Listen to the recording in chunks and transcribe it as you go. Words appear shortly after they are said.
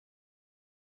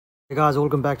Hey guys,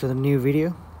 welcome back to the new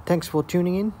video. Thanks for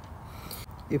tuning in.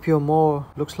 If your mower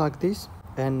looks like this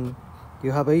and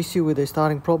you have an issue with a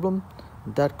starting problem,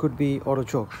 that could be auto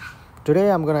choke.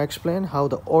 Today I'm going to explain how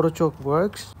the auto choke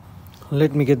works.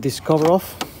 Let me get this cover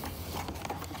off.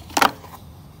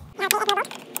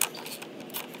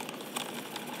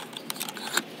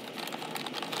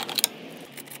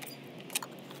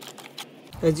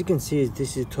 As you can see,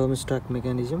 this is thermostat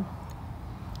mechanism,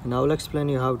 and I will explain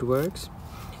you how it works.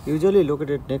 Usually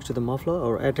located next to the muffler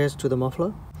or attached to the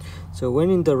muffler. So when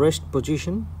in the rest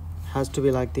position, has to be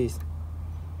like this,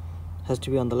 has to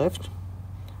be on the left.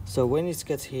 So when it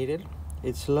gets heated,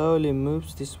 it slowly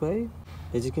moves this way,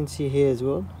 as you can see here as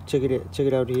well. Check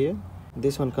it out here.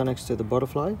 This one connects to the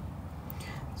butterfly,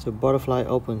 so butterfly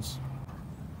opens.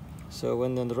 So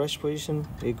when in the rest position,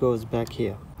 it goes back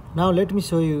here. Now let me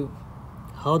show you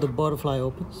how the butterfly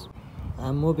opens.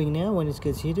 I'm moving now. When it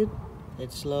gets heated,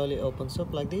 it slowly opens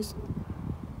up like this,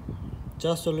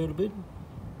 just a little bit,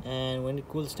 and when it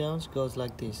cools down, it goes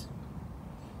like this.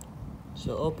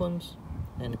 So opens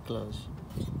and close.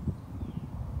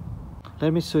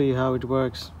 Let me show you how it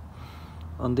works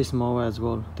on this mower as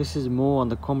well. This is more on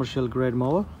the commercial grade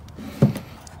mower.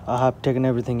 I have taken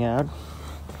everything out.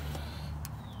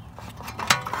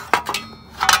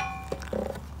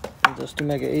 Just to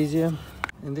make it easier,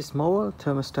 in this mower,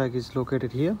 thermostat is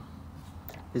located here.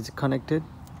 It's connected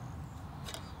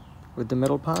with the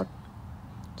metal part,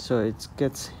 so it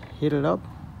gets heated up.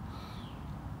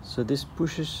 So this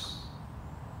pushes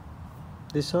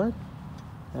this side,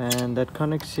 and that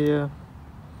connects here,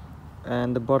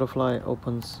 and the butterfly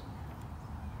opens.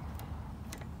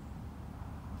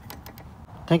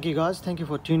 Thank you guys, thank you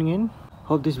for tuning in.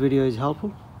 Hope this video is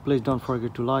helpful. Please don't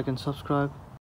forget to like and subscribe.